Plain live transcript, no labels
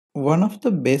One of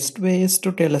the best ways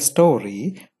to tell a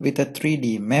story with a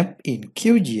 3D map in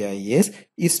QGIS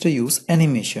is to use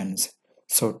animations.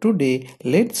 So today,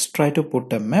 let's try to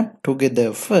put a map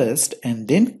together first and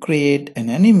then create an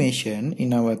animation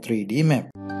in our 3D map.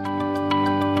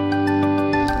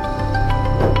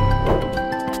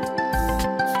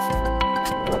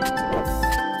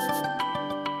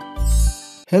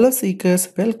 Hello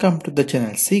Seekers, welcome to the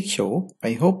channel Seek Show.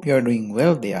 I hope you are doing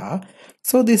well there.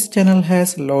 So this channel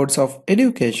has loads of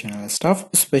educational stuff,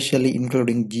 especially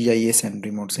including GIS and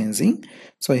remote sensing.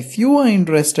 So if you are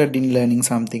interested in learning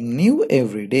something new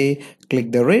every day,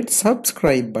 click the red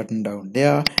subscribe button down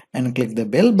there and click the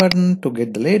bell button to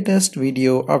get the latest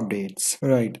video updates.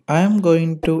 Right, I am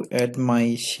going to add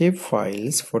my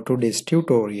shapefiles for today's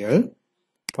tutorial,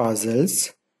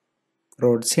 puzzles,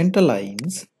 road center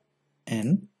lines,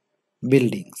 and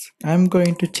buildings. I'm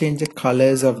going to change the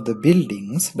colors of the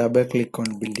buildings. Double click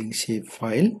on building shape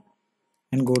file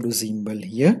and go to symbol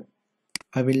here.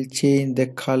 I will change the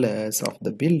colors of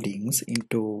the buildings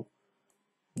into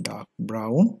dark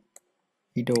brown.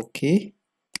 Hit OK.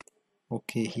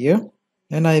 OK here.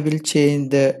 Then I will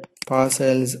change the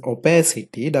parcel's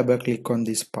opacity. Double click on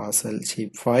this parcel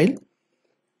shape file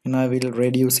and I will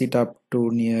reduce it up to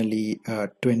nearly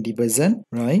 20%,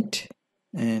 right?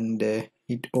 And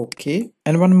hit OK.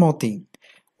 And one more thing,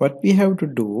 what we have to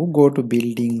do, go to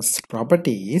buildings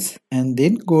properties and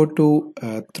then go to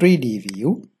 3D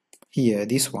view here,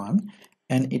 this one,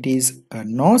 and it is a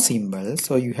no symbol,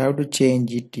 so you have to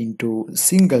change it into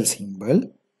single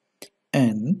symbol.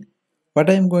 And what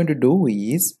I'm going to do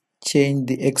is change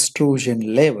the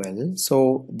extrusion level,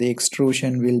 so the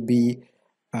extrusion will be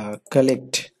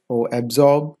collect or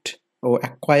absorbed or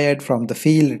acquired from the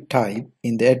field type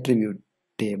in the attribute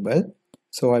table.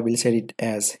 So I will set it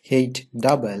as height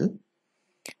double,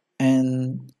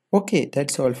 and okay,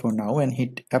 that's all for now, and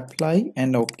hit apply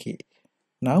and okay.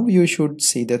 Now you should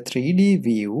see the 3D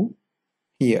view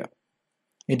here.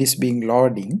 It is being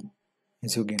loading,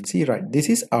 as you can see, right? This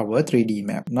is our 3D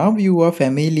map. Now you are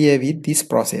familiar with this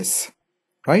process.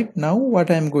 Right now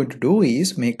what I'm going to do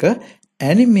is make a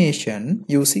animation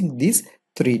using this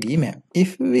 3D map.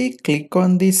 If we click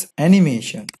on this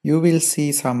animation, you will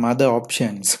see some other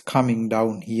options coming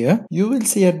down here. You will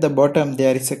see at the bottom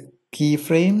there is a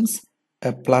keyframes,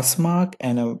 a plus mark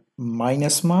and a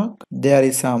minus mark. There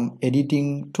is some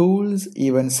editing tools,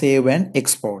 even save and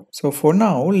export. So for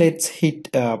now, let's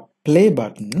hit play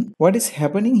button. What is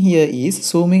happening here is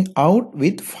zooming out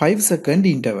with 5-second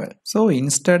interval. So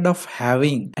instead of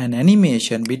having an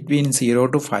animation between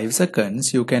 0 to 5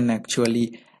 seconds, you can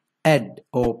actually add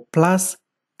or plus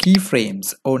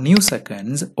keyframes or new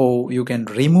seconds, or you can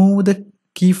remove the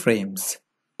keyframes,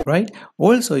 right?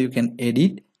 Also you can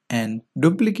edit and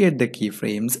duplicate the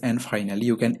keyframes, and finally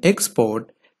you can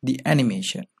export the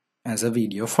animation as a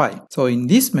video file. So in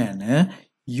this manner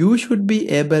you should be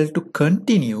able to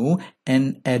continue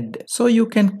and add. So you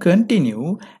can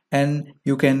continue and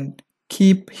you can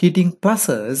keep hitting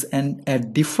pluses and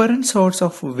add different sorts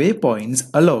of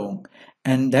waypoints along,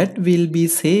 and that will be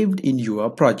saved in your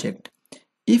project.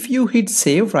 If you hit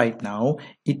save right now,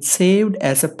 it's saved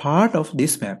as a part of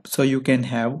this map, so you can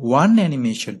have one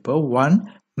animation per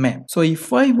one map. So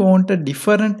if I want a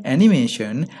different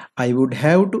animation, I would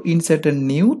have to insert a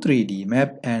new 3D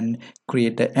map and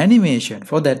create an animation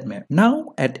for that map.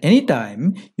 Now at any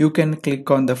time you can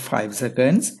click on the 5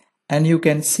 seconds and you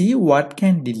can see what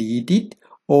can delete it,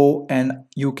 and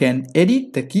you can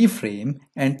edit the keyframe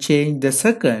and change the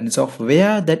seconds of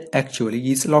where that actually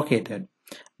is located.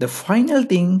 The final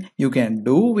thing you can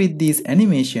do with these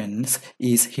animations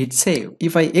is hit save.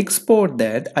 If I export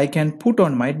that, I can put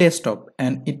on my desktop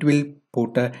and it will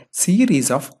put a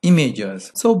series of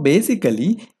images. So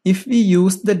basically, if we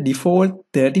use the default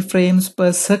 30 frames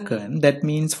per second, that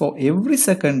means for every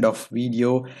second of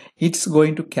video, it's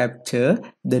going to capture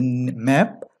the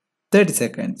map 30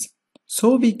 seconds.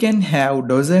 So we can have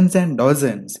dozens and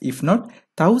dozens, if not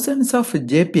thousands of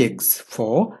JPEGs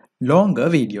for longer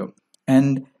video.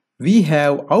 And we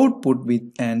have output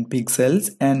width and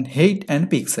pixels and height and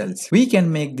pixels. We can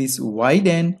make this wide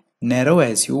and narrow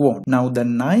as you want. Now the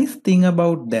nice thing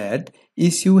about that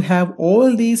is you have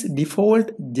all these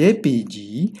default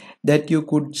JPG that you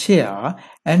could share,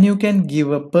 and you can give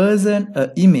a person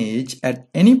an image at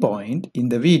any point in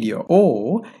the video,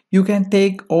 or you can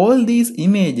take all these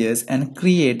images and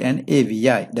create an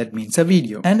AVI, that means a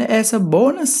video. And as a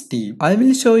bonus tip, I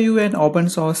will show you an open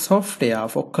source software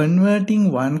for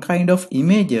converting one kind of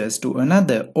images to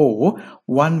another, or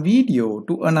one video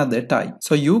to another type.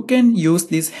 So you can use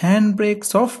this Handbrake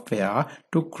software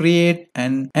to create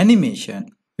an animation.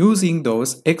 using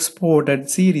those exported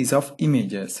series of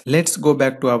images. Let's go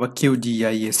back to our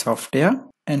QGIS software.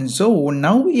 And so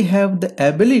now we have the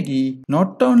ability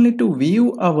not only to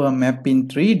view our map in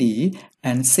 3D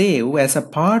and save as a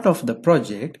part of the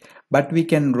project, but we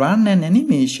can run an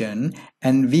animation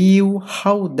and view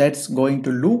how that's going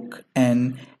to look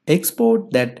and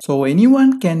export that so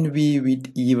anyone can view it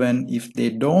even if they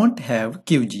don't have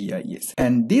QGIS.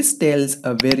 And this tells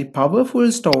a very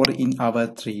powerful story in our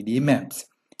 3D maps.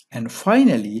 And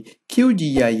finally,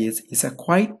 QGIS is a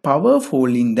quite powerful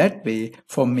in that way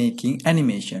for making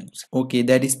animations. Okay,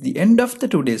 that is the end of the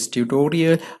today's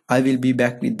tutorial. I will be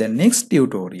back with the next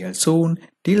tutorial soon.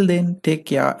 Till then, take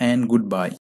care and goodbye.